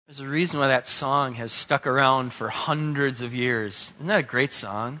There's a reason why that song has stuck around for hundreds of years. Isn't that a great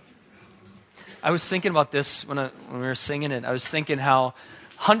song? I was thinking about this when we were singing it. I was thinking how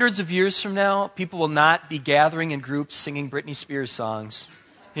hundreds of years from now, people will not be gathering in groups singing Britney Spears songs,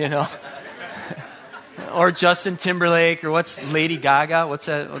 you know? Or Justin Timberlake, or what's Lady Gaga? What's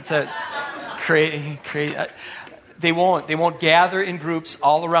that? Crazy. They won't gather in groups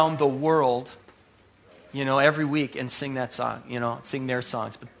all around the world, every week and sing that song, sing their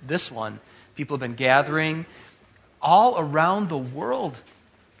songs. But this one, people have been gathering all around the world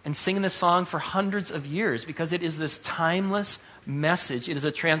and singing this song for hundreds of years because it is this timeless message. It is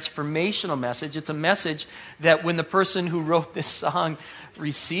a transformational message. It's a message that when the person who wrote this song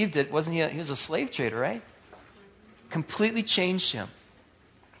received it, he was a slave trader, right? Completely changed him.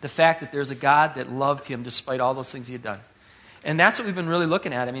 The fact that there's a God that loved him despite all those things he had done. And that's what we've been really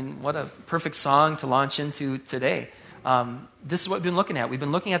looking at. I mean, what a perfect song to launch into today. This is what we've been looking at. We've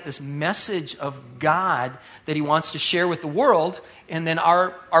been looking at this message of God that he wants to share with the world, and then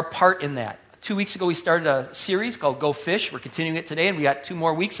our part in that. 2 weeks ago, we started a series called Go Fish. We're continuing it today, and we got 2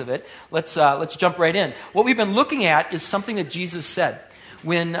 more weeks of it. Let's jump right in. What we've been looking at is something that Jesus said.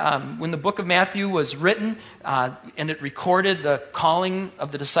 When the book of Matthew was written and it recorded the calling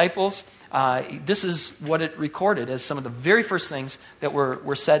of the disciples, this is what it recorded as some of the very first things that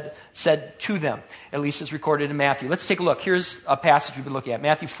were said to them, at least as recorded in Matthew. Let's take a look. Here's a passage we've been looking at,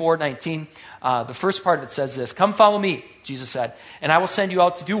 Matthew 4:19. The first part of it says this: "Come follow me," Jesus said, "and I will send you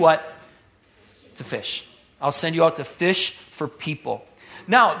out to do what? To fish. I'll send you out to fish for people."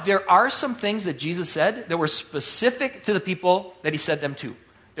 Now, there are some things that Jesus said that were specific to the people that he said them to.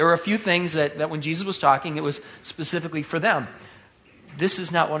 There were a few things that when Jesus was talking, it was specifically for them. This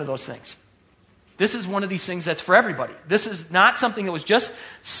is not one of those things. This is one of these things that's for everybody. This is not something that was just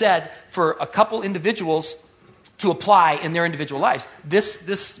said for a couple individuals to apply in their individual lives.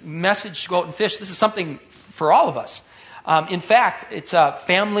 This message to go out and fish, this is something for all of us. In fact, it's a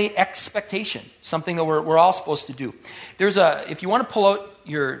family expectation, something that we're all supposed to do. If you want to pull out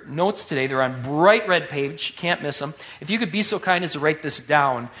your notes today, they're on bright red page, can't miss them. If you could be so kind as to write this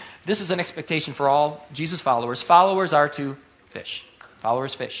down, this is an expectation for all Jesus followers. Followers are to fish.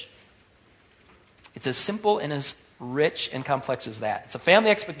 Followers fish. It's as simple and as rich and complex as that. It's a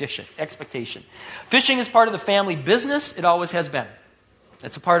family expectation. Fishing is part of the family business. It always has been.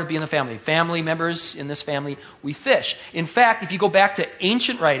 It's a part of being a family. Family members in this family, we fish. In fact, if you go back to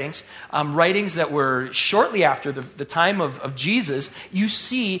ancient writings, writings that were shortly after the time of Jesus, you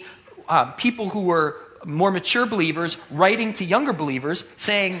see people who were more mature believers writing to younger believers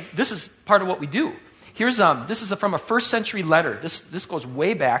saying, this is part of what we do. This is from a first century letter. This goes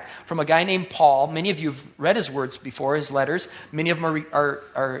way back from a guy named Paul. Many of you have read his words before, his letters. Many of them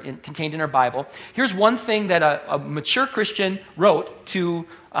are contained in our Bible. Here's one thing that a mature Christian wrote to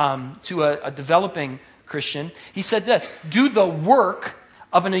a developing Christian. He said this: "Do the work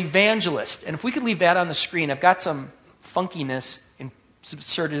of an evangelist." And if we could leave that on the screen, I've got some funkiness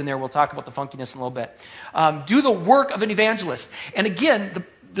inserted in there. We'll talk about the funkiness in a little bit. Do the work of an evangelist. And again,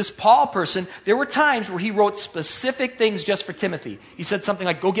 this Paul person, there were times where he wrote specific things just for Timothy. He said something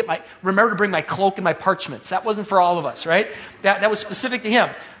like, remember to bring my cloak and my parchments. That wasn't for all of us, right? That was specific to him.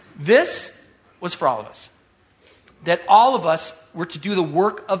 This was for all of us. That all of us were to do the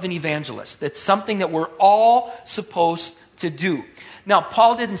work of an evangelist. That's something that we're all supposed to do. Now,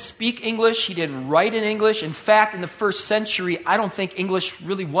 Paul didn't speak English. He didn't write in English. In fact, in the first century, I don't think English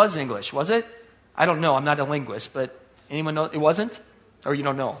really was English, was it? I don't know. I'm not a linguist, but anyone know? It wasn't? Or you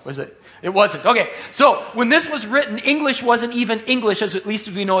don't know, was it? It wasn't. Okay, so when this was written, English wasn't even English, at least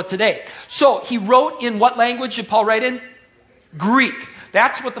as we know it today. So he wrote in what language did Paul write in? Greek.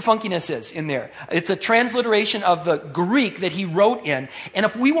 That's what the funkiness is in there. It's a transliteration of the Greek that he wrote in. And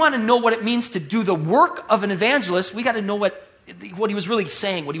if we want to know what it means to do the work of an evangelist, we got to know what he was really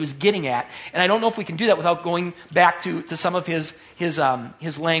saying, what he was getting at. And I don't know if we can do that without going back to some of his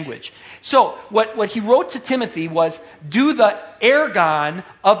language. So what he wrote to Timothy was, do the ergon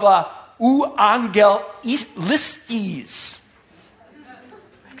of a euangelistes.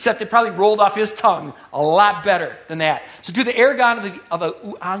 Except it probably rolled off his tongue a lot better than that. So do the ergon of a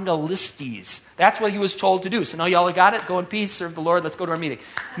euangelistes. That's what he was told to do. So now y'all got it? Go in peace, serve the Lord, let's go to our meeting.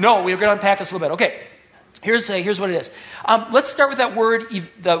 No, we're going to unpack this a little bit. Okay. Here's what it is. Let's start with that word,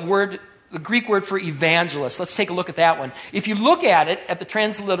 the Greek word for evangelist. Let's take a look at that one. If you look at it, at the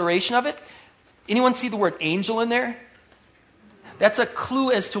transliteration of it, anyone see the word angel in there? That's a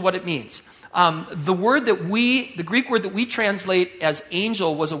clue as to what it means. The Greek word that we translate as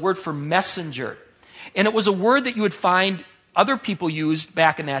angel was a word for messenger. And it was a word that you would find other people used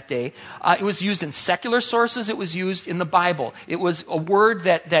back in that day. It was used in secular sources. It was used in the Bible. It was a word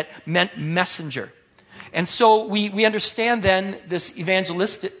that meant messenger. And so we understand then this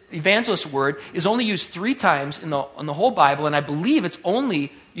evangelist word is only used 3 times in the whole Bible, and I believe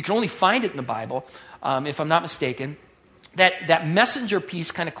you can only find it in the Bible, if I'm not mistaken. That messenger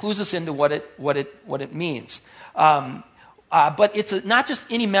piece kind of clues us into what it means. But it's not just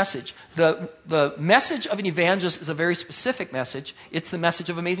any message. The message of an evangelist is a very specific message. It's the message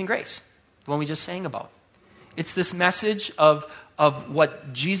of amazing grace, the one we just sang about. It's this message of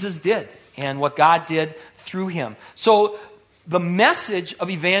what Jesus did and what God did through him. So the message of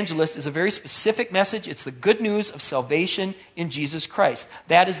evangelist is a very specific message. It's the good news of salvation in Jesus Christ.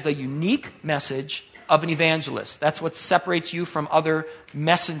 That is the unique message of an evangelist. That's what separates you from other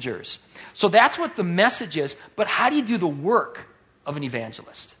messengers. So that's what the message is. But how do you do the work of an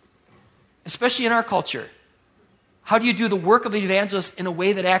evangelist? Especially in our culture. How do you do the work of an evangelist in a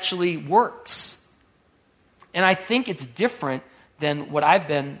way that actually works? And I think it's different than what I've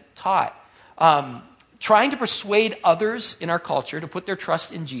been taught. Trying to persuade others in our culture to put their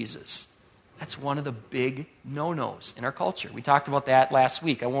trust in Jesus. That's one of the big no-nos in our culture. We talked about that last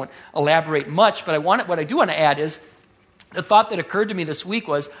week. I won't elaborate much, but what I do want to add is the thought that occurred to me this week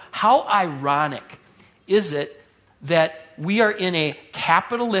was, how ironic is it that we are in a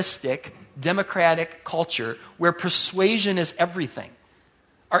capitalistic, democratic culture where persuasion is everything?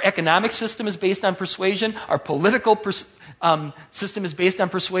 Our economic system is based on persuasion. Our political system is based on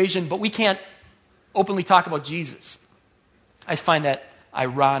persuasion, but we can't openly talk about Jesus. I find that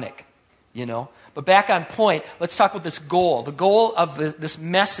ironic, But back on point, let's talk about this goal. The goal of this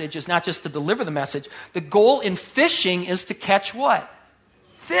message is not just to deliver the message. The goal in fishing is to catch what?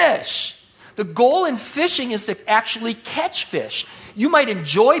 Fish. The goal in fishing is to actually catch fish. You might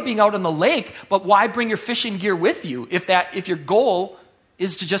enjoy being out on the lake, but why bring your fishing gear with you if your goal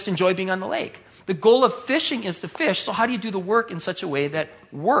is to just enjoy being on the lake? The goal of fishing is to fish. So how do you do the work in such a way that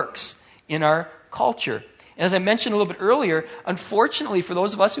works in our culture? And as I mentioned a little bit earlier, unfortunately for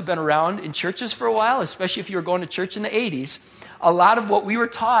those of us who've been around in churches for a while, especially if you were going to church in the 80s, a lot of what we were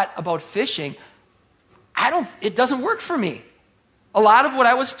taught about fishing, it doesn't work for me. A lot of what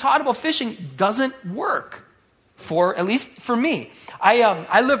I was taught about fishing doesn't work, at least for me.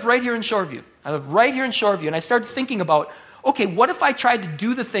 I live right here in Shoreview. And I started thinking about, okay, what if I tried to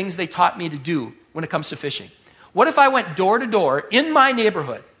do the things they taught me to do when it comes to fishing? What if I went door to door in my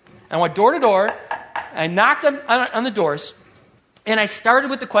neighborhood? I went door to door, I knocked on the doors, and I started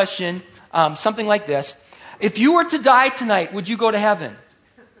with the question, something like this: if you were to die tonight, would you go to heaven?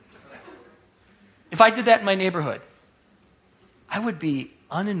 If I did that in my neighborhood, I would be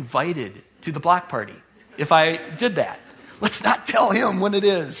uninvited to the block party if I did that. Let's not tell him when it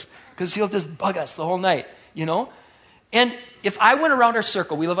is, because he'll just bug us the whole night, And if I went around our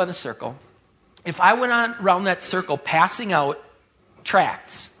circle, we live on a circle, if I went around that circle passing out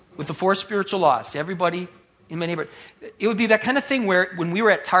tracts with the 4 spiritual laws to everybody in my neighborhood, it would be that kind of thing where when we were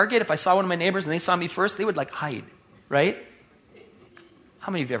at Target, if I saw one of my neighbors and they saw me first, they would hide, right?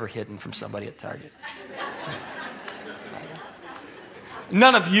 How many of you have ever hidden from somebody at Target?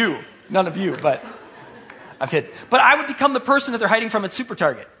 None of you, but I've hid. But I would become the person that they're hiding from at Super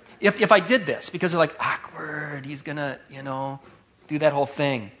Target if I did this, because they're awkward, he's going to, do that whole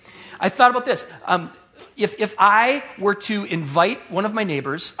thing. I thought about this. If I were to invite one of my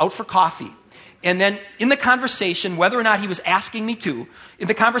neighbors out for coffee, and then in the conversation, whether or not he was asking me to, in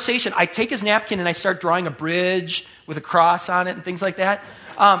the conversation, I take his napkin and I start drawing a bridge with a cross on it and things like that,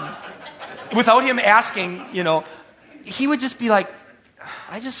 without him asking, he would just be like,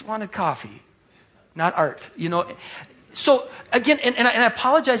 I just wanted coffee, not art, So again, and I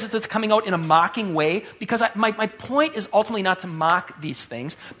apologize if it's coming out in a mocking way, because my point is ultimately not to mock these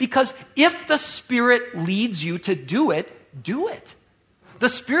things, because if the Spirit leads you to do it, do it. The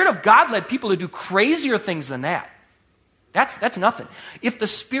Spirit of God led people to do crazier things than that. That's nothing. If the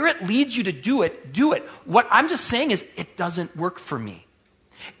Spirit leads you to do it, do it. What I'm just saying is it doesn't work for me.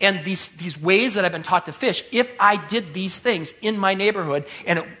 And these ways that I've been taught to fish, if I did these things in my neighborhood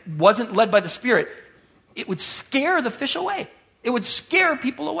and it wasn't led by the Spirit, it would scare the fish away. It would scare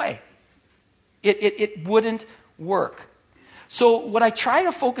people away. It wouldn't work. So what I try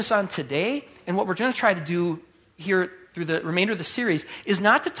to focus on today, and what we're going to try to do here through the remainder of the series, is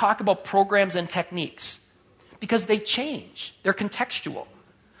not to talk about programs and techniques, because they change. They're contextual.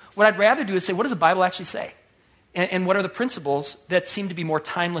 What I'd rather do is say, what does the Bible actually say? And what are the principles that seem to be more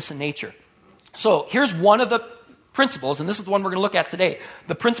timeless in nature? So here's one of the principles, and this is the one we're going to look at today.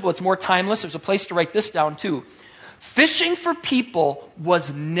 The principle that's more timeless. There's a place to write this down too. Fishing for people was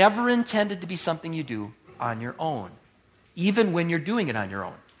never intended to be something you do on your own. even when you're doing it on your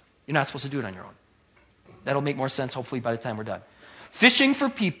own. You're not supposed to do it on your own. That'll make more sense, hopefully, by the time we're done. Fishing for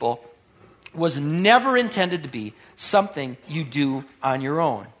people was never intended to be something you do on your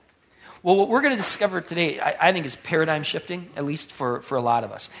own. Well, what we're going to discover today, I think, is paradigm shifting, at least for a lot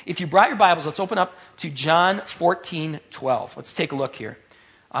of us. If you brought your Bibles, let's open up to John 14:12. Let's take a look here.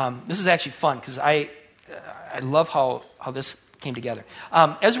 This is actually fun because I love how this came together.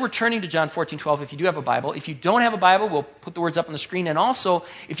 As we're turning to John 14:12, if you do have a Bible, if you don't have a Bible, we'll put the words up on the screen. And also,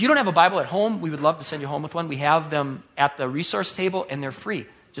 if you don't have a Bible at home, we would love to send you home with one. We have them at the resource table, and they're free.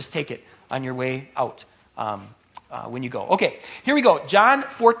 Just take it on your way out when you go. Okay, here we go. John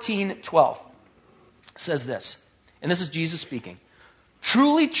 14:12 says this, and this is Jesus speaking.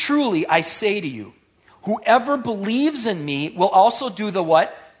 Truly, truly, I say to you, whoever believes in me will also do the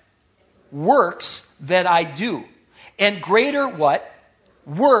what? Works that I do. And greater what?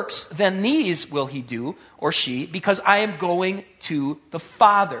 Works than these will he do, or she, because I am going to the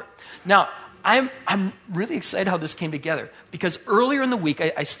Father. Now, I'm really excited how this came together, because earlier in the week,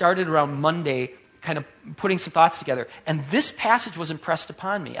 I started around Monday kind of putting some thoughts together, and this passage was impressed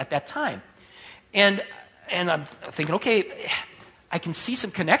upon me at that time. And I'm thinking, okay, I can see some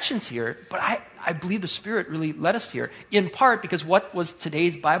connections here, but I believe the Spirit really led us here, in part because what was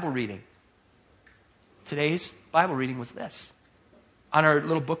today's Bible reading? Today's Bible reading was this, on our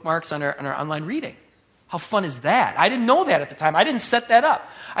little bookmarks on our online reading. How fun is that? I didn't know that at the time. I didn't set that up.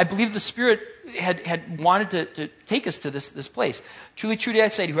 I believe the Spirit had wanted to take us to this place. Truly, truly, I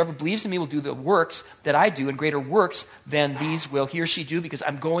say, whoever believes in me will do the works that I do, and greater works than these will he or she do, because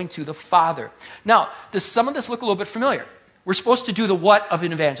I'm going to the Father. Now, does some of this look a little bit familiar? We're supposed to do the what of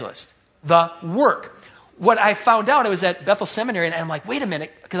an evangelist? The work. What I found out, I was at Bethel Seminary, and I'm like, wait a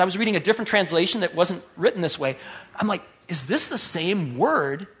minute, because I was reading a different translation that wasn't written this way. I'm like, is this the same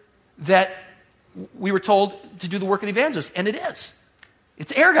word that we were told to do the work of the evangelist? And it is.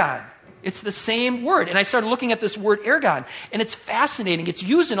 It's ergon. It's the same word. And I started looking at this word ergon, and it's fascinating. It's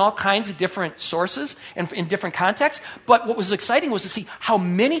used in all kinds of different sources and in different contexts. But what was exciting was to see how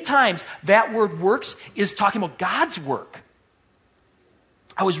many times that word works is talking about God's work.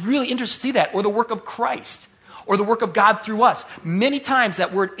 I was really interested to see that, or the work of Christ, or the work of God through us. Many times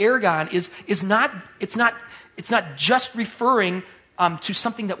that word ergon is not just referring to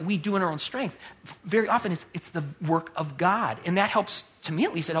something that we do in our own strength. Very often it's the work of God. And that helps, to me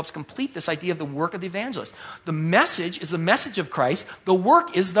at least, it helps complete this idea of the work of the evangelist. The message is the message of Christ. The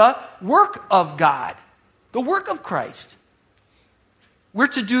work is the work of God. The work of Christ. We're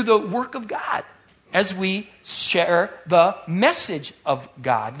to do the work of God as we share the message of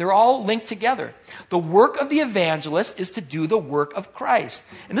God. They're all linked together. The work of the evangelist is to do the work of Christ.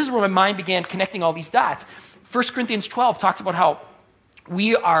 And this is where my mind began connecting all these dots. 1 Corinthians 12 talks about how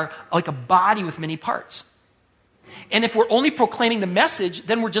we are like a body with many parts. And if we're only proclaiming the message,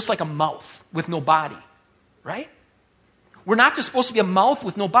 then we're just like a mouth with no body, right? We're not just supposed to be a mouth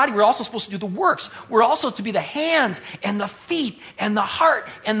with no body. We're also supposed to do the works. We're also to be the hands and the feet and the heart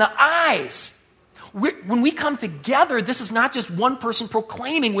and the eyes. When we come together, this is not just one person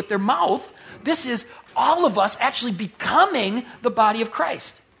proclaiming with their mouth. This is all of us actually becoming the body of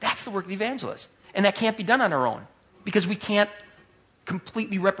Christ. That's the work of the evangelist. And that can't be done on our own, because we can't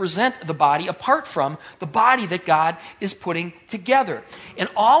completely represent the body apart from the body that God is putting together. And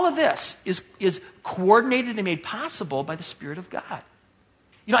all of this is coordinated and made possible by the Spirit of God.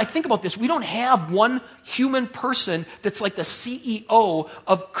 You know, I think about this. We don't have one human person that's like the CEO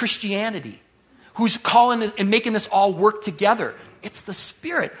of Christianity, who's calling and making this all work together. It's the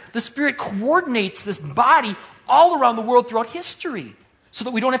Spirit. The Spirit coordinates this body all around the world throughout history, so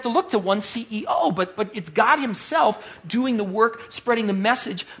that we don't have to look to one CEO, but it's God himself doing the work, spreading the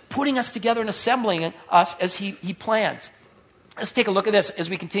message, putting us together and assembling us as he plans. Let's take a look at this as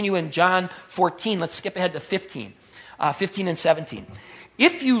we continue in John 14. Let's skip ahead to 15 and 17.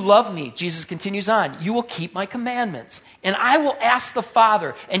 If you love me, Jesus continues on, you will keep my commandments. And I will ask the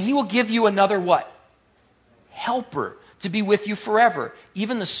Father, and he will give you another what? Helper, to be with you forever.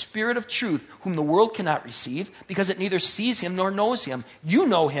 Even the Spirit of truth, whom the world cannot receive, because it neither sees him nor knows him. You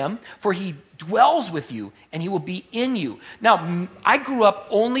know him, for he dwells with you, and he will be in you. Now, I grew up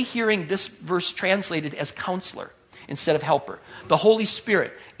only hearing this verse translated as counselor instead of helper. The Holy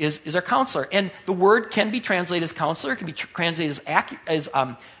Spirit is our counselor. And the word can be translated as counselor, it can be translated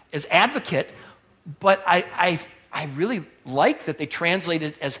as advocate, but I really like that they translate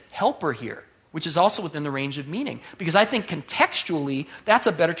it as helper here, which is also within the range of meaning, because I think contextually that's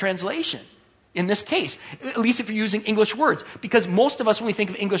a better translation in this case, at least if you're using English words, because most of us, when we think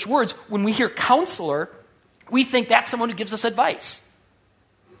of English words, when we hear counselor, we think that's someone who gives us advice.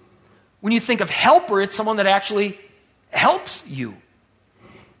 When you think of helper, it's someone that actually helps you.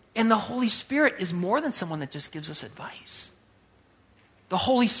 And the Holy Spirit is more than someone that just gives us advice. The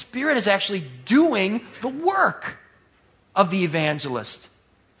Holy Spirit is actually doing the work of the evangelist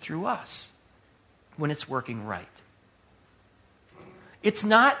through us when it's working right. It's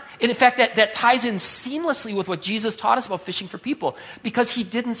not, and in fact, that ties in seamlessly with what Jesus taught us about fishing for people, because he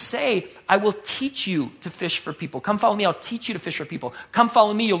didn't say, I will teach you to fish for people. Come follow me, I'll teach you to fish for people. Come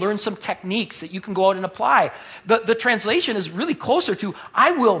follow me, you'll learn some techniques that you can go out and apply. The translation is really closer to,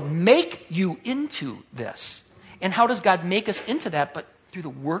 I will make you into this. And how does God make us into that? But through the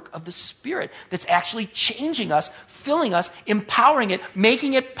work of the Spirit that's actually changing us, filling us, empowering it,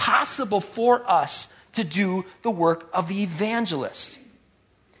 making it possible for us to do the work of the evangelist.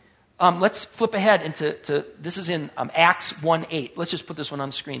 Let's flip ahead into this is in Acts 1:8. Let's just put this one on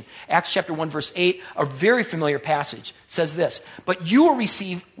the screen. Acts chapter 1, verse 8, a very familiar passage, says this. But you will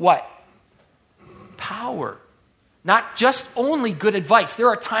receive what? Power. Not just only good advice. There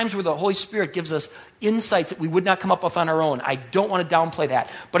are times where the Holy Spirit gives us insights that we would not come up with on our own. I don't want to downplay that.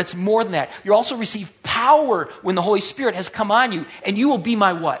 But it's more than that. You also receive power when the Holy Spirit has come on you. And you will be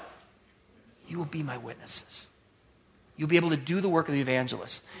my what? You will be my witnesses. You'll be able to do the work of the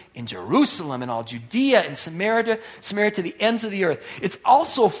evangelist in Jerusalem and all Judea and Samaria to the ends of the earth. It's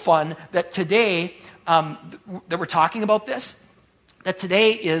also fun that today, that we're talking about this, that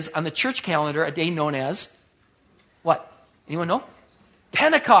today is on the church calendar a day known as, what? Anyone know?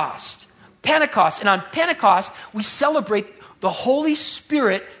 Pentecost. Pentecost. And on Pentecost, we celebrate the Holy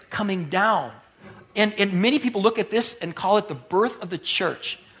Spirit coming down. And many people look at this and call it the birth of the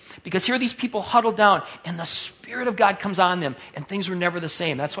church. Because here are these people huddled down, and the Spirit of God comes on them, and things were never the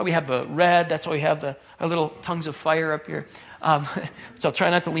same. That's why we have the red. That's why we have our little tongues of fire up here. So I'll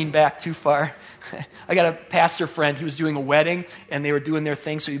try not to lean back too far. I got a pastor friend. He was doing a wedding, and they were doing their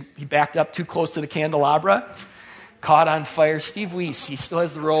thing, so he backed up too close to the candelabra, caught on fire. Steve Weiss, he still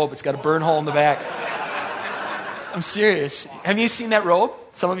has the robe. It's got a burn hole in the back. I'm serious. Have you seen that robe?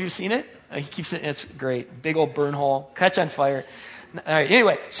 Some of you have seen it? He keeps it. It's great. Big old burn hole. Catch on fire. All right,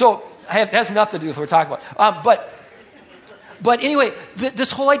 anyway, so that has nothing to do with what we're talking about. But anyway,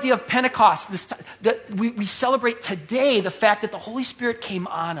 this whole idea of Pentecost, we celebrate today the fact that the Holy Spirit came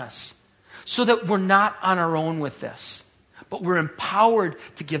on us so that we're not on our own with this, but we're empowered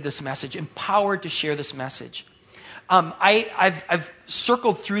to give this message, empowered to share this message. I've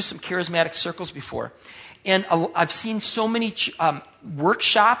circled through some charismatic circles before, and I've seen so many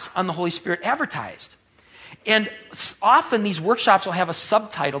workshops on the Holy Spirit advertised. And often these workshops will have a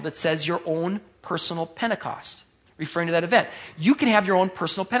subtitle that says your own personal Pentecost, referring to that event. You can have your own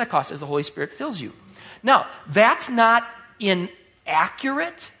personal Pentecost as the Holy Spirit fills you. Now, that's not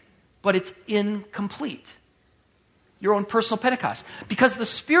inaccurate, but it's incomplete. Your own personal Pentecost. Because the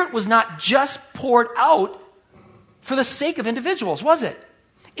Spirit was not just poured out for the sake of individuals, was it?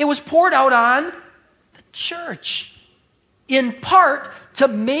 It was poured out on the church. In part to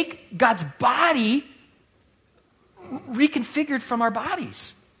make God's body reconfigured from our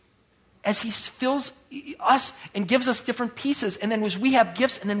bodies as he fills us and gives us different pieces. And then as we have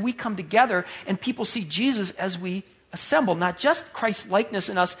gifts and then we come together and people see Jesus as we assemble, not just Christ's likeness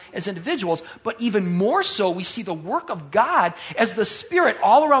in us as individuals, but even more so we see the work of God as the Spirit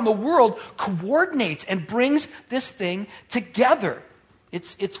all around the world coordinates and brings this thing together.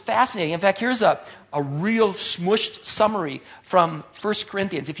 It's fascinating. In fact, here's a real smushed summary from 1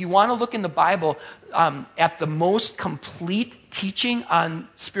 Corinthians. If you want to look in the Bible at the most complete teaching on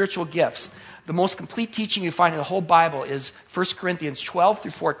spiritual gifts, the most complete teaching you find in the whole Bible is 1 Corinthians 12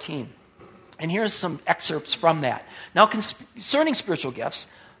 through 14. And here's some excerpts from that. Now, concerning spiritual gifts,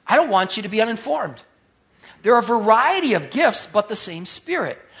 I don't want you to be uninformed. There are a variety of gifts, but the same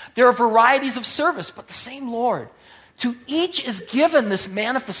Spirit. There are varieties of service, but the same Lord. To each is given this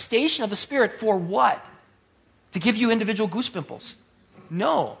manifestation of the Spirit for what? To give you individual goose pimples?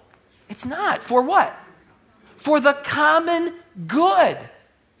 No, it's not. For what? For the common good.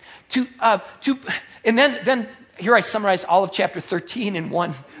 And then here I summarize all of chapter 13 in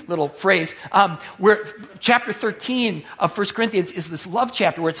one little phrase, where chapter 13 of 1 Corinthians is this love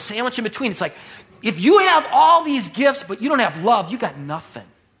chapter where it's sandwiched in between. It's like, if you have all these gifts, but you don't have love, you got nothing.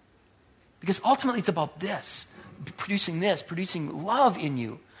 Because ultimately it's about this, producing love in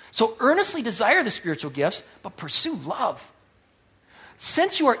you. So earnestly desire the spiritual gifts, but pursue love.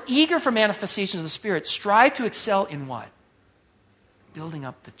 Since you are eager for manifestations of the Spirit, strive to excel in what? Building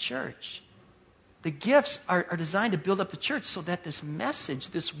up the church. The gifts are designed to build up the church so that this message,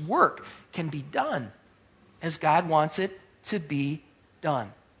 this work, can be done as God wants it to be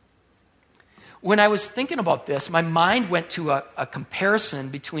done. When I was thinking about this, my mind went to a comparison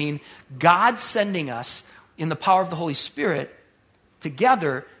between God sending us in the power of the Holy Spirit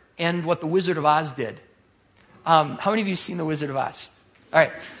together and what the Wizard of Oz did. How many of you have seen the Wizard of Oz? All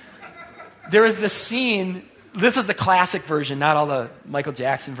right. There is this scene, this is the classic version, not all the Michael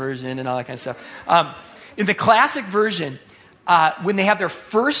Jackson version and all that kind of stuff. In the classic version, when they have their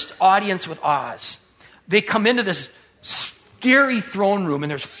first audience with Oz, they come into this scary throne room and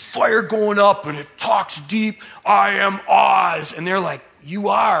there's fire going up and it talks deep, I am Oz. And they're like, you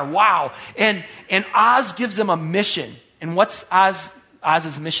are, wow. And Oz gives them a mission. And what's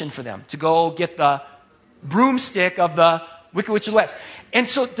Oz's mission for them? To go get the broomstick of the Wicked Witch of the West. And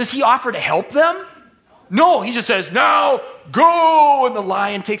so does he offer to help them? No, he just says, now go. And the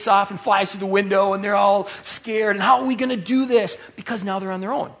lion takes off and flies through the window and they're all scared. And how are we going to do this? Because now they're on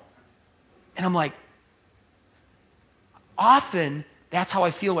their own. And I'm like, often that's how I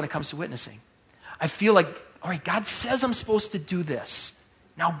feel when it comes to witnessing. I feel like, all right, God says I'm supposed to do this.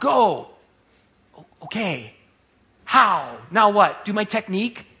 Now go. Okay. How? Now what? Do my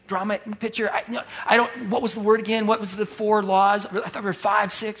technique? Draw my picture? I don't, what was the word again? What was the 4 laws? I thought there were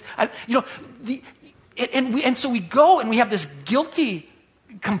 5, 6. And so we go and we have this guilty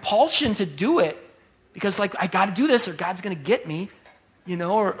compulsion to do it because like, I got to do this or God's going to get me,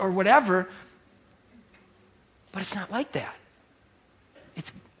 or whatever. But it's not like that.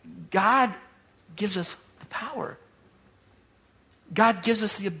 It's God gives us the power. God gives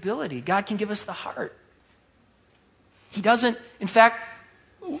us the ability. God can give us the heart. He doesn't, in fact,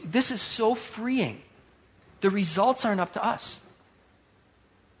 this is so freeing. The results aren't up to us.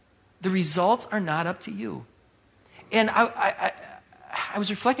 The results are not up to you. And I was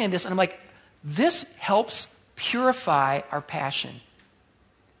reflecting on this, and I'm like, this helps purify our passion.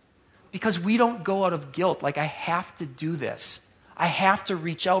 Because we don't go out of guilt, like I have to do this. I have to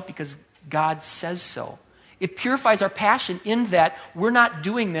reach out because God says so. It purifies our passion in that we're not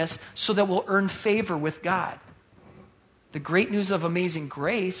doing this so that we'll earn favor with God. The great news of amazing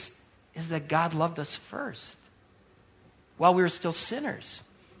grace is that God loved us first while we were still sinners.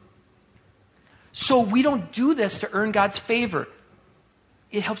 So we don't do this to earn God's favor.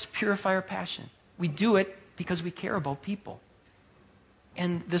 It helps purify our passion. We do it because we care about people.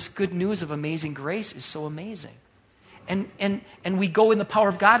 And this good news of amazing grace is so amazing. And we go in the power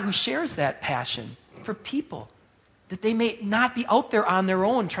of God who shares that passion for people, that they may not be out there on their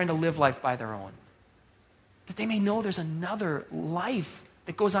own trying to live life by their own. That they may know there's another life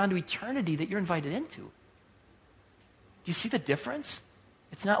that goes on to eternity that you're invited into. Do you see the difference?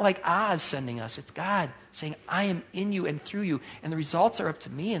 It's not like Oz sending us. It's God saying, I am in you and through you. And the results are up to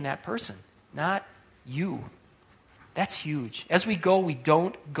me and that person, not you. That's huge. As we go, we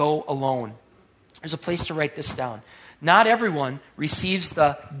don't go alone. There's a place to write this down. Not everyone receives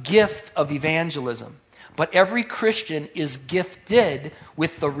the gift of evangelism, but every Christian is gifted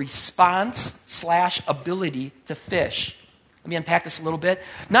with the response/ability to fish. Let me unpack this a little bit.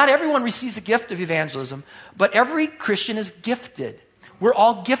 Not everyone receives the gift of evangelism, but every Christian is gifted. We're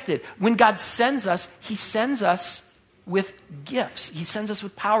all gifted. When God sends us, He sends us with gifts. He sends us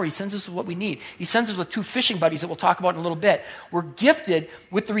with power. He sends us with what we need. He sends us with 2 fishing buddies that we'll talk about in a little bit. We're gifted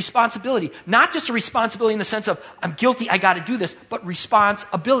with the responsibility. Not just a responsibility in the sense of, I'm guilty, I got to do this, but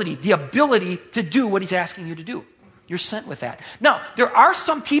responsibility, the ability to do what He's asking you to do. You're sent with that. Now, there are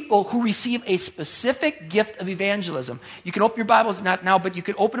some people who receive a specific gift of evangelism. You can open your Bibles, not now, but you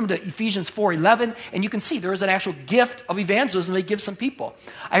can open them to Ephesians 4:11, and you can see there is an actual gift of evangelism they give some people.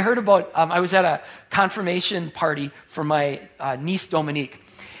 I heard about, I was at a confirmation party for my niece Dominique,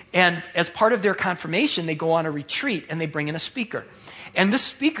 and as part of their confirmation, they go on a retreat, and they bring in a speaker. And this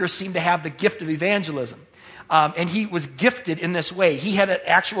speaker seemed to have the gift of evangelism. And he was gifted in this way. He had an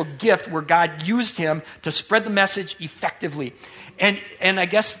actual gift where God used him to spread the message effectively. And I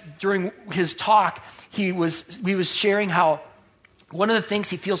guess during his talk, he was sharing how one of the things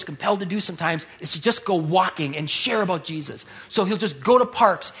he feels compelled to do sometimes is to just go walking and share about Jesus. So he'll just go to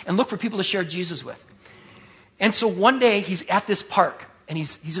parks and look for people to share Jesus with. And so one day he's at this park and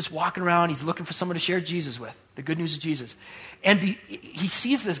he's just walking around. He's looking for someone to share Jesus with, the good news of Jesus. And he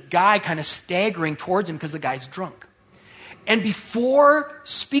sees this guy kind of staggering towards him because the guy's drunk. And before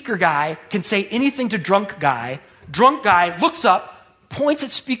speaker guy can say anything to drunk guy looks up, points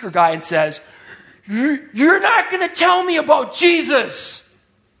at speaker guy and says, "You're not going to tell me about Jesus."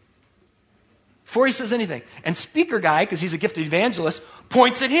 Before he says anything. And speaker guy, because he's a gifted evangelist,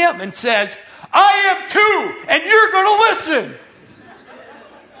 points at him and says, "I am too, and you're going to listen."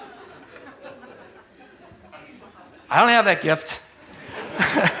 I don't have that gift.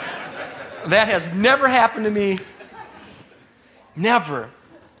 That has never happened to me. Never.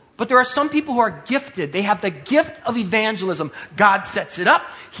 But there are some people who are gifted. They have the gift of evangelism. God sets it up.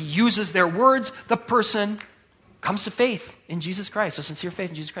 He uses their words. The person comes to faith in Jesus Christ, a sincere faith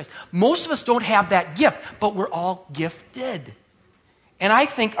in Jesus Christ. Most of us don't have that gift, but we're all gifted. And I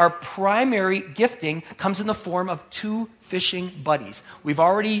think our primary gifting comes in the form of two fishing buddies. We've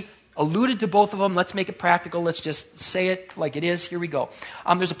already alluded to both of them. Let's make it practical. Let's just say it like it is. Here we go.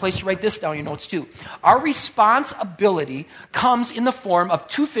 There's a place to write this down in your notes too. Our responsibility comes in the form of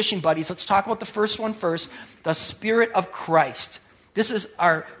two fishing buddies. Let's talk about the first one first. The Spirit of Christ. This is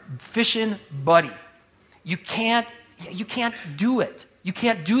our fishing buddy. You can't do it. You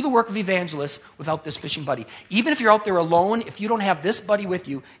can't do the work of evangelist without this fishing buddy. Even if you're out there alone, if you don't have this buddy with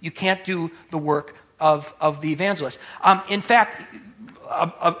you, you can't do the work of the evangelist. In fact,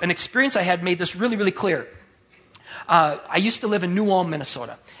 an experience I had made this really, really clear. I used to live in New Ulm,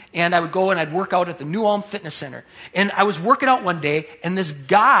 Minnesota. And I would go and I'd work out at the New Ulm Fitness Center. And I was working out one day, and this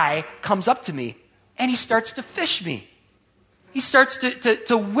guy comes up to me, and he starts to fish me. He starts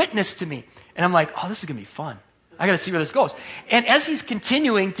to witness to me. And I'm like, oh, this is going to be fun. I got to see where this goes. And as he's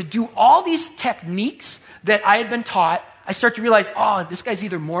continuing to do all these techniques that I had been taught, I start to realize, oh, this guy's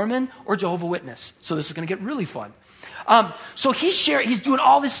either Mormon or Jehovah's Witness. So this is going to get really fun. So he's doing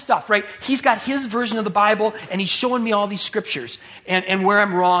all this stuff, right? He's got his version of the Bible, and he's showing me all these scriptures and where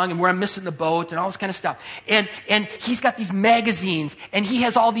I'm wrong and where I'm missing the boat and all this kind of stuff. And he's got these magazines, and he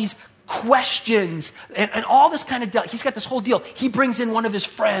has all these questions and all this kind of deal. He's got this whole deal. He brings in one of his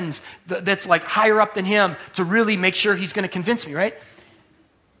friends that's like higher up than him to really make sure he's going to convince me, right?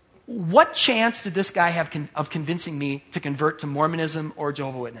 What chance did this guy have of convincing me to convert to Mormonism or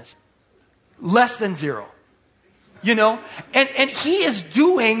Jehovah's Witness? Less than zero. You know? And he is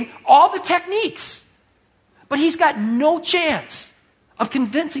doing all the techniques, but he's got no chance of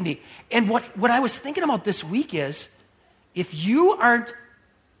convincing me. And what I was thinking about this week is, if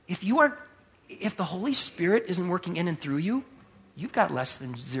the Holy Spirit isn't working in and through you, you've got less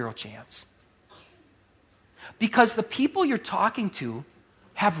than zero chance. Because the people you're talking to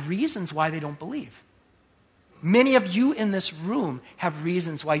have reasons why they don't believe. Many of you in this room have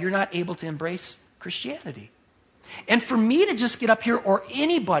reasons why you're not able to embrace Christianity. And for me to just get up here, or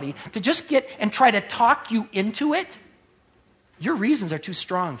anybody to just get and try to talk you into it, your reasons are too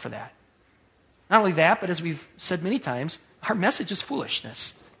strong for that. Not only that, but as we've said many times, our message is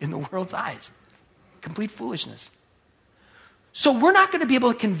foolishness in the world's eyes. Complete foolishness. So we're not going to be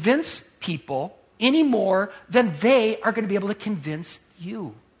able to convince people any more than they are going to be able to convince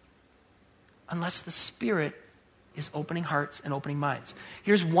you, unless the Spirit is opening hearts and opening minds.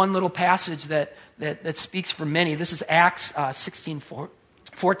 Here's one little passage that speaks for many. This is Acts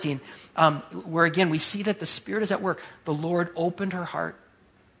 16:14, where again we see that the Spirit is at work. The Lord opened her heart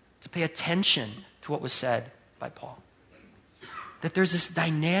to pay attention to what was said by Paul. That there's this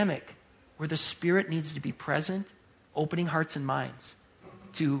dynamic where the Spirit needs to be present, opening hearts and minds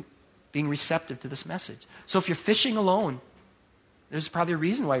to being receptive to this message. So if you're fishing alone, there's probably a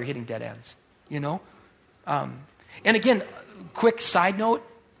reason why you're hitting dead ends, you know? And again, quick side note,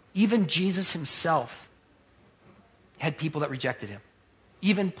 even Jesus himself had people that rejected him.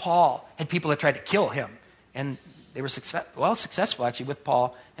 Even Paul had people that tried to kill him. And they were successful actually with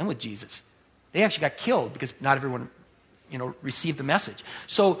Paul and with Jesus. They actually got killed because not everyone, received the message.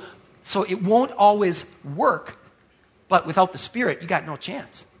 So it won't always work, but without the Spirit, you got no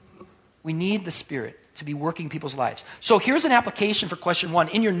chance. We need the Spirit to be working people's lives. So here's an application for question 1.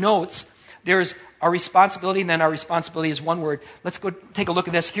 In your notes, there's our responsibility, and then our responsibility is one word. Let's go take a look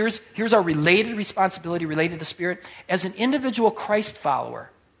at this. Here's our related responsibility related to the Spirit. As an individual Christ follower,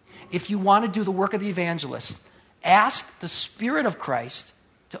 if you want to do the work of the evangelist, ask the Spirit of Christ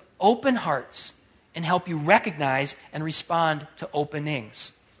to open hearts and help you recognize and respond to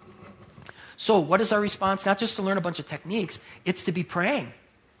openings. So what is our response? Not just to learn a bunch of techniques, it's to be praying.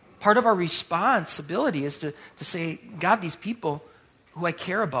 Part of our responsibility is to say, God, these people who I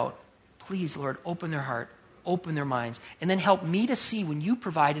care about, please, Lord, open their heart, open their minds, and then help me to see when you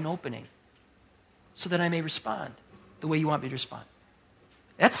provide an opening so that I may respond the way you want me to respond.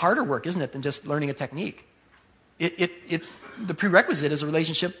 That's harder work, isn't it, than just learning a technique? The prerequisite is a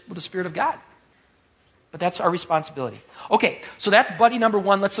relationship with the Spirit of God. But that's our responsibility. Okay, so that's buddy number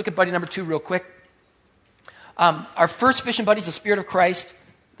 1. Let's look at buddy number 2 real quick. Our first fishing buddy is the Spirit of Christ.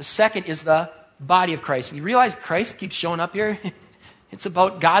 The second is the body of Christ. And you realize Christ keeps showing up here? It's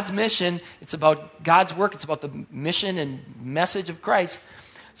about God's mission. It's about God's work. It's about the mission and message of Christ.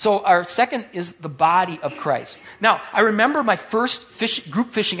 So our second is the body of Christ. Now, I remember my first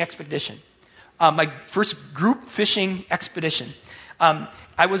group fishing expedition. I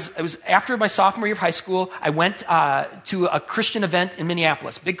was after my sophomore year of high school. I went to a Christian event in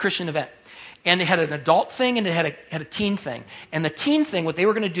Minneapolis, big Christian event. And they had an adult thing and they had a teen thing. And the teen thing, what they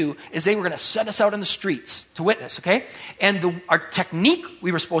were going to do is they were going to send us out in the streets to witness, okay? And our technique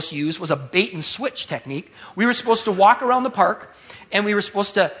we were supposed to use was a bait and switch technique. We were supposed to walk around the park and we were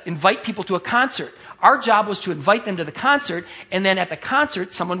supposed to invite people to a concert. Our job was to invite them to the concert, and then at the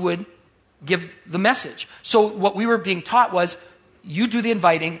concert, someone would give the message. So what we were being taught was, you do the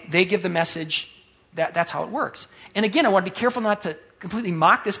inviting, they give the message. That's how it works. And again, I want to be careful not to completely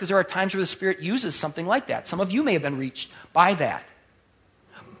mock this, because there are times where the Spirit uses something like that. Some of you may have been reached by that.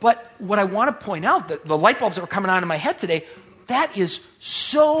 But what I want to point out, the light bulbs that were coming on in my head today, that is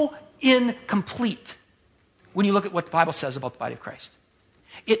so incomplete when you look at what the Bible says about the body of Christ.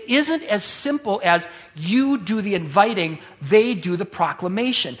 It isn't as simple as you do the inviting, they do the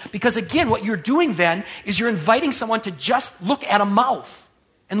proclamation. Because again, what you're doing then is you're inviting someone to just look at a mouth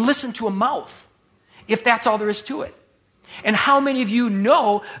and listen to a mouth, if that's all there is to it. And how many of you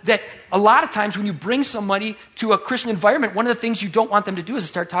know that a lot of times when you bring somebody to a Christian environment, one of the things you don't want them to do is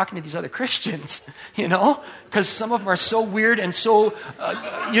start talking to these other Christians, because some of them are so weird and so,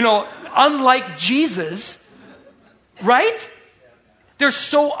 unlike Jesus, right? They're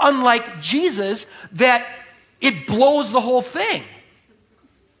so unlike Jesus that it blows the whole thing.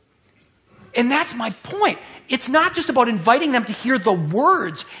 And that's my point. It's not just about inviting them to hear the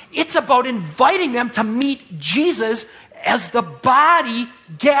words. It's about inviting them to meet Jesus as the body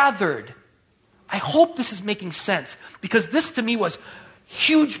gathered. I hope this is making sense, because this to me was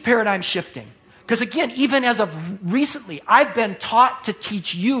huge paradigm shifting. Because again, even as of recently, I've been taught to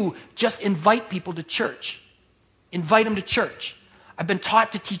teach you just invite people to church. Invite them to church. I've been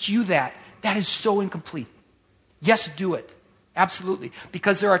taught to teach you that. That is so incomplete. Yes, do it. Absolutely.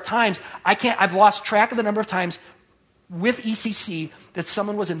 Because there are times, I've lost track of the number of times with ECC that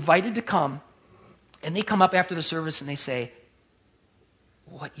someone was invited to come, and they come up after the service and they say,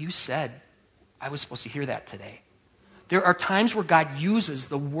 what you said, I was supposed to hear that today. There are times where God uses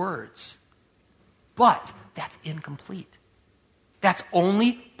the words, but that's incomplete. That's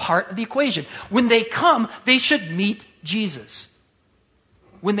only part of the equation. When they come, they should meet Jesus.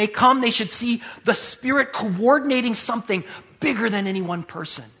 When they come, they should see the Spirit coordinating something bigger than any one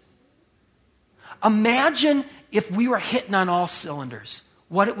person. Imagine if we were hitting on all cylinders,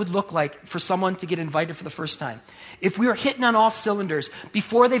 what it would look like for someone to get invited for the first time. If we were hitting on all cylinders,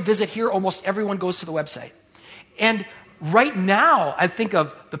 before they visit here, almost everyone goes to the website. And right now, I think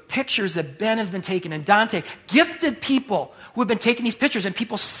of the pictures that Ben has been taking and Dante, gifted people who have been taking these pictures, and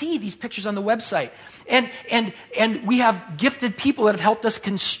people see these pictures on the website. And we have gifted people that have helped us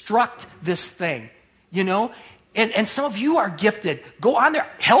construct this thing, And some of you are gifted. Go on there.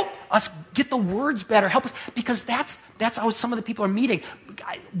 Help us get the words better. Help us. Because that's how some of the people are meeting.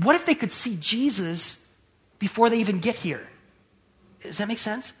 What if they could see Jesus before they even get here? Does that make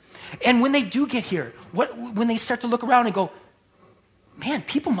sense? And when they do get here, when they start to look around and go, man,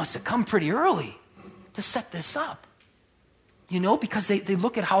 people must have come pretty early to set this up. Because they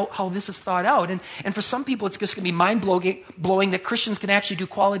look at how this is thought out. And for some people, it's just going to be mind-blowing that Christians can actually do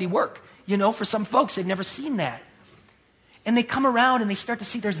quality work. For some folks, they've never seen that. And they come around and they start to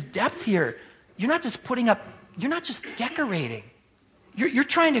see there's depth here. You're not just decorating. You're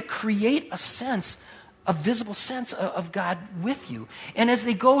trying to create a visible sense of God with you. And as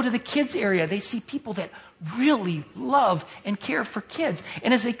they go to the kids area, they see people that really love and care for kids.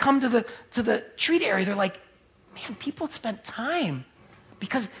 And as they come to the treat area, they're like, man, people have spent time,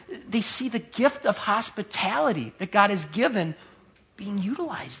 because they see the gift of hospitality that God has given being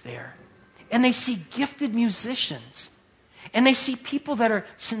utilized there. And they see gifted musicians. And they see people that are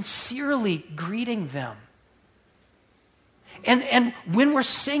sincerely greeting them. And when we're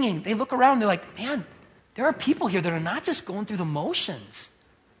singing, they look around and they're like, man, there are people here that are not just going through the motions.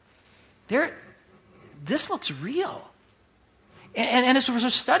 This looks real. And as we're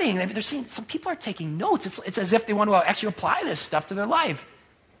studying, they're seeing some people are taking notes. It's as if they want to actually apply this stuff to their life.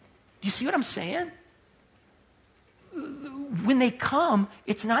 Do you see what I'm saying? When they come,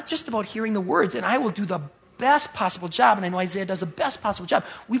 it's not just about hearing the words, and I will do the best possible job, and I know Isaiah does the best possible job.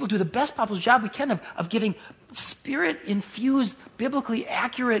 We will do the best possible job we can of giving Spirit-infused, biblically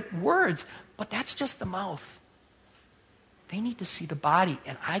accurate words, but that's just the mouth. They need to see the body,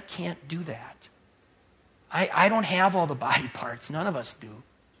 and I can't do that. I don't have all the body parts. None of us do.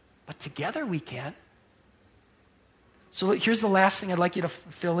 But together we can. So here's the last thing I'd like you to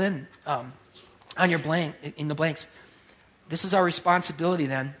fill in on your in the blanks. This is our responsibility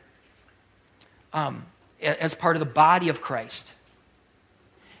then as part of the body of Christ.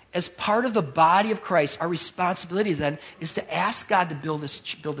 As part of the body of Christ, our responsibility then is to ask God to build this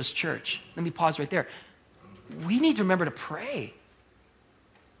church. Let me pause right there. We need to remember to pray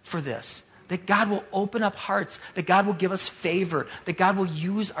for this. that God will open up hearts, that God will give us favor, that God will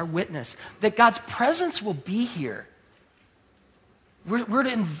use our witness, that God's presence will be here. We're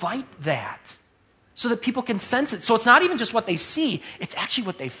to invite that so that people can sense it. So it's not even just what they see, it's actually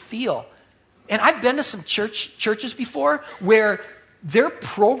what they feel. And I've been to some churches before where their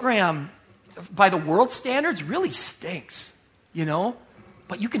program, by the world standards, really stinks,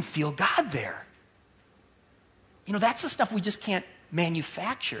 but you can feel God there. That's the stuff we just can't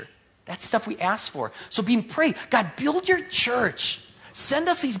manufacture. That's stuff we ask for. So pray, God, build your church. Send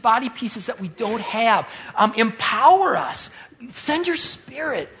us these body pieces that we don't have. Empower us. Send your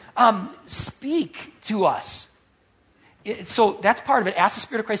Spirit. Speak to us. So that's part of it. Ask the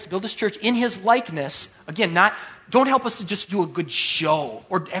Spirit of Christ to build His church in His likeness. Again, don't help us to just do a good show.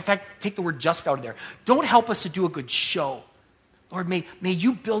 Or in fact, take the word just out of there. Don't help us to do a good show. Lord, may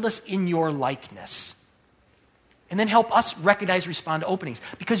you build us in your likeness. And then help us recognize, respond to openings.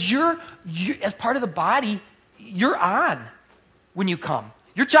 Because you as part of the body, you're on when you come.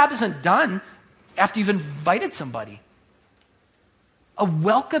 Your job isn't done after you've invited somebody. A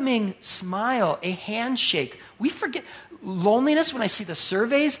welcoming smile, a handshake. We forget loneliness. When I see the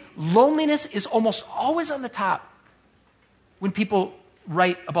surveys, loneliness is almost always on the top when people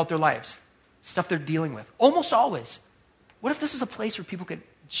write about their lives, stuff they're dealing with. Almost always. What if this is a place where people could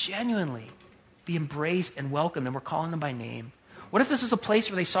genuinely be embraced and welcomed, and we're calling them by name? What if this is a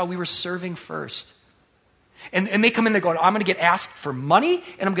place where they saw we were serving first? And they come in, they're going, I'm going to get asked for money,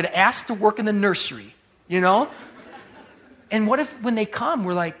 and I'm going to ask to work in the nursery, And what if when they come,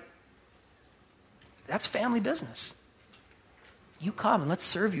 we're like, that's family business. You come and let's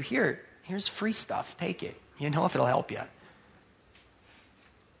serve you. Here's free stuff. Take it. If it'll help you.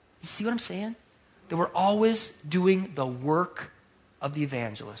 You see what I'm saying? That we're always doing the work of the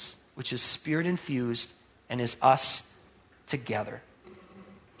evangelist, which is Spirit-infused and is us together.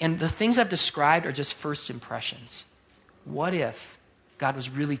 And the things I've described are just first impressions. What if God was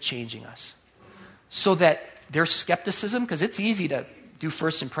really changing us? So that their skepticism, because it's easy to do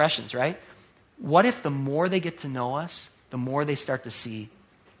first impressions, right? What if the more they get to know us, the more they start to see,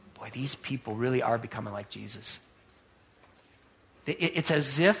 boy, these people really are becoming like Jesus. It's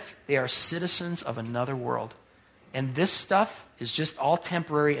as if they are citizens of another world. And this stuff is just all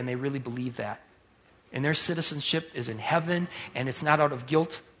temporary, and they really believe that. And their citizenship is in heaven, and it's not out of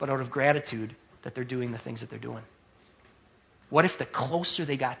guilt, but out of gratitude that they're doing the things that they're doing. What if the closer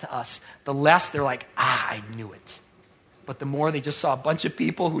they got to us, the less they're like, I knew it. But the more they just saw a bunch of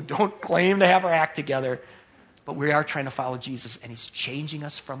people who don't claim to have our act together, but we are trying to follow Jesus, and He's changing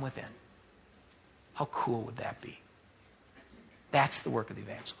us from within. How cool would that be? That's the work of the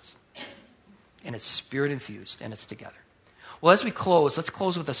evangelist. And it's Spirit-infused, and it's together. Well, as we close, let's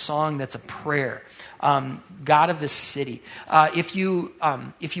close with a song that's a prayer. God of this city. If you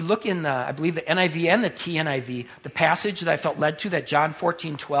look in, I believe, the NIV and the TNIV, the passage that I felt led to, that John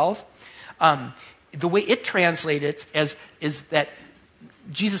 14:12, the way it translates is that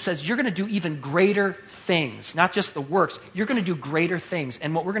Jesus says, you're going to do even greater things, not just the works. You're going to do greater things.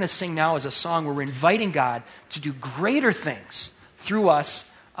 And what we're going to sing now is a song where we're inviting God to do greater things through us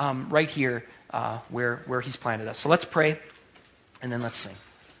right here where He's planted us. So let's pray, and then let's sing.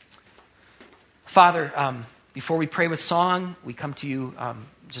 Father, before we pray with song, we come to you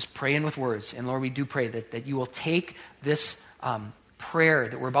just praying with words. And Lord, we do pray that you will take this prayer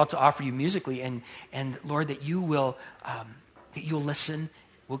that we're about to offer you musically, and Lord, that you will listen,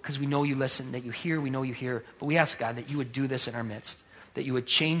 because we know you listen, that you hear, we know you hear. But we ask, God, that you would do this in our midst, that you would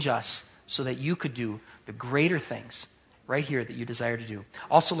change us so that you could do the greater things right here that you desire to do.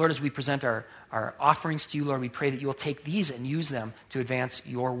 Also, Lord, as we present our offerings to you, Lord, we pray that you will take these and use them to advance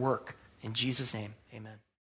your work. In Jesus' name, amen.